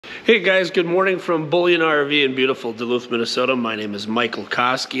Hey guys, good morning from Bullion RV in beautiful Duluth, Minnesota. My name is Michael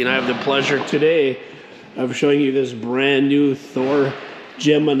Koski and I have the pleasure today of showing you this brand new Thor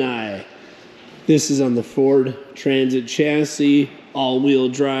Gemini. This is on the Ford Transit chassis, all-wheel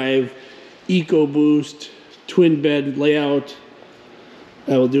drive, EcoBoost, twin bed layout.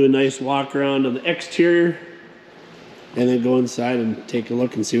 I will do a nice walk around on the exterior and then go inside and take a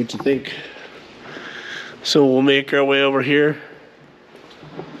look and see what you think. So we'll make our way over here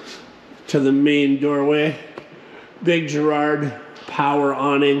to the main doorway. Big Girard power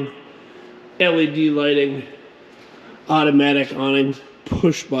awning, LED lighting, automatic awning,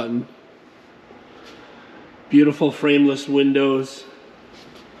 push button. Beautiful frameless windows.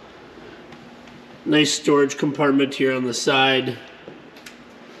 Nice storage compartment here on the side.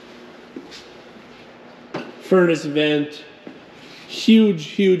 Furnace vent.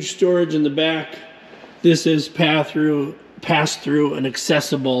 Huge storage in the back. This is pass through and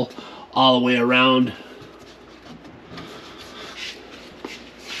accessible all the way around.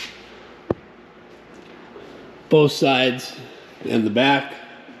 Both sides and the back.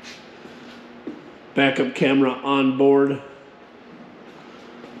 Backup camera on board.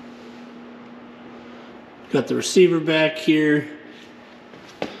 Got the receiver back here.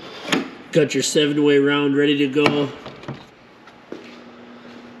 Got your 7-way round ready to go.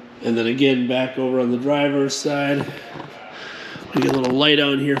 And then again back over on the driver's side. We get a little light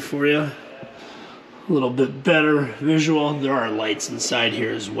on here for you. A little bit better visual. There are lights inside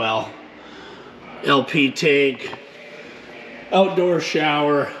here as well. LP tank, outdoor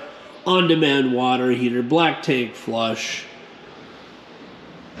shower, on-demand water heater, black tank flush.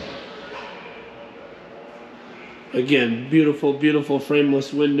 Again, beautiful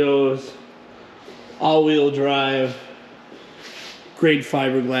frameless windows, all-wheel drive, great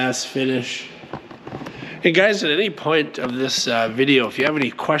fiberglass finish. Hey guys, at any point of this video, if you have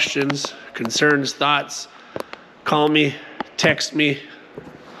any questions, concerns, thoughts, call me, text me.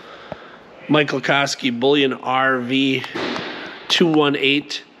 Michael Koski, Bullion RV,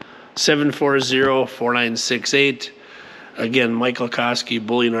 218-740-4968. Again, Michael Koski,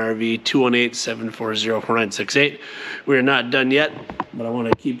 Bullion RV, 218-740-4968. We are not done yet, but I want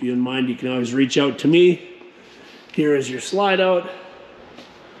to keep you in mind. You can always reach out to me. Here is your slide out.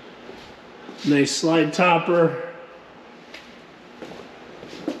 Nice slide topper.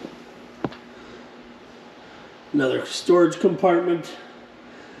 Another storage compartment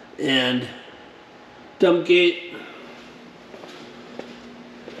and dump gate.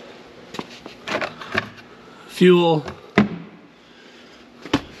 Fuel.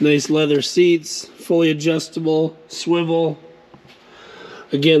 Nice leather seats, fully adjustable, swivel.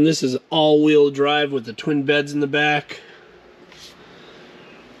 Again, this is all-wheel drive with the twin beds in the back.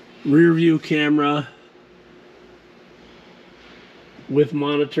 Rear view camera with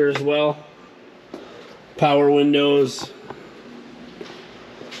monitor as well. Power windows.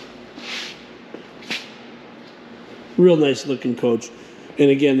 Real nice looking coach. And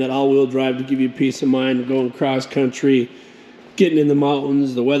again, that all-wheel drive to give you peace of mind going cross country, getting in the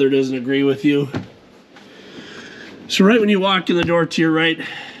mountains, the weather doesn't agree with you. So right when you walk in the door to your right,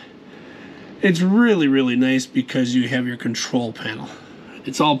 it's really nice because you have your control panel.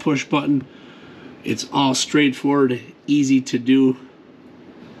 It's all push button. It's all straightforward, easy to do.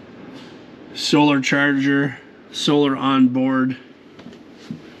 Solar charger, solar on board.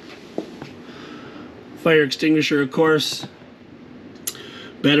 Fire extinguisher, of course.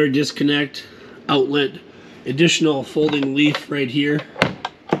 Battery disconnect, outlet, additional folding leaf right here.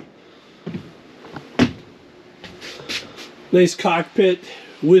 Nice cockpit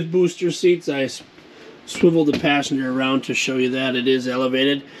with booster seats. I swivel the passenger around to show you that it is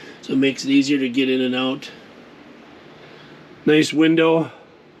elevated, so it makes it easier to get in and out. Nice window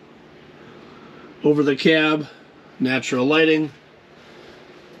over the cab, natural lighting,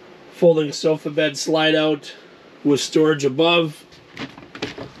 folding sofa bed slide out with storage above,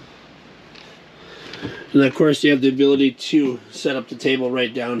 and of course you have the ability to set up the table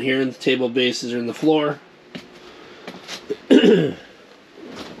right down here, and the table bases are in the floor.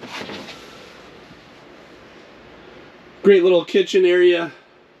 Great little kitchen area,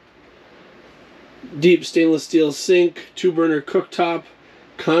 deep stainless steel sink, 2-burner cooktop,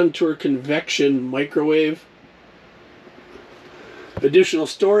 contour convection microwave, additional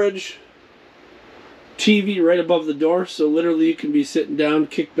storage, TV right above the door, so literally you can be sitting down,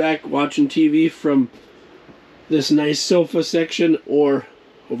 kick back, watching TV from this nice sofa section or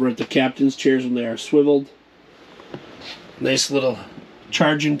over at the captain's chairs when they are swiveled. Nice little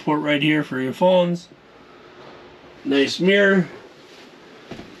charging port right here for your phones. Nice mirror.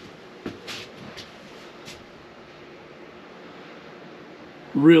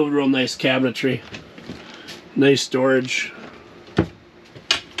 Real nice cabinetry. Nice storage.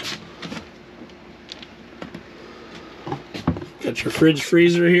 Got your fridge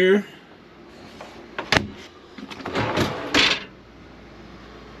freezer here.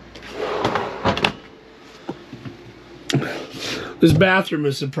 This bathroom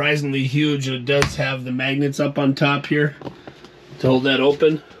is surprisingly huge, and it does have the magnets up on top here to hold that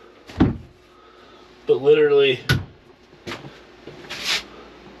open. But literally,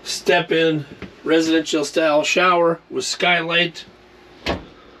 step in, residential style shower with skylight,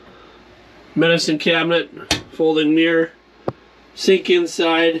 medicine cabinet, folding mirror, sink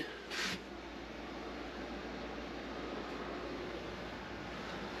inside,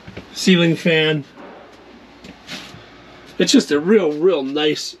 ceiling fan. It's just a real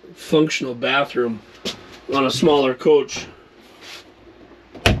nice functional bathroom on a smaller coach.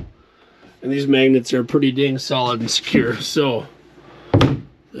 And these magnets are pretty dang solid and secure, so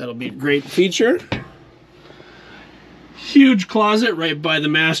that'll be a great feature. Huge closet right by the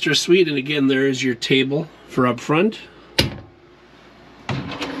master suite, and again, there is your table for up front.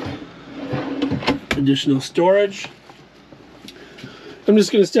 Additional storage. I'm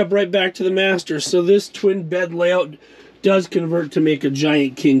just going to step right back to the master. So this twin bed layout does convert to make a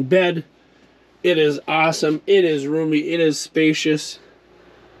giant king bed. It is awesome. It is roomy. It is spacious.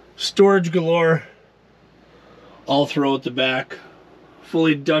 Storage galore all throughout the back.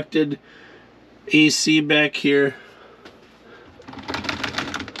 Fully ducted AC back here.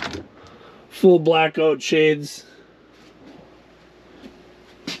 Full blackout shades.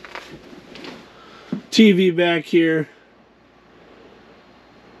 TV back here.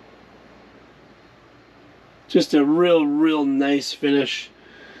 Just a real nice finish.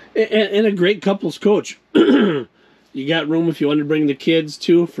 And a great couples coach. You got room if you want to bring the kids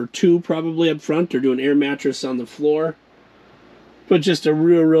too, for two probably up front, or do an air mattress on the floor. But just a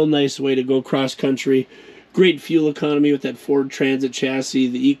real nice way to go cross country. Great fuel economy with that Ford Transit chassis,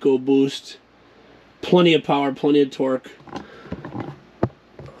 the EcoBoost. Plenty of power, plenty of torque.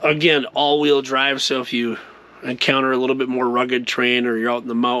 Again, all-wheel drive, so if you encounter a little bit more rugged terrain, or you're out in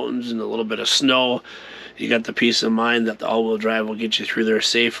the mountains and a little bit of snow, you got the peace of mind that the all-wheel drive will get you through there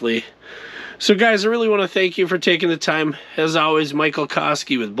safely. So guys, I really want to thank you for taking the time. As always, Michael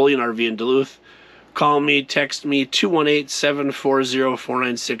Koski with Bullion RV in Duluth. Call me, text me,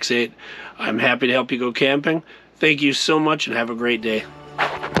 218-740-4968. I'm happy to help you go camping. Thank you so much, and have a great day.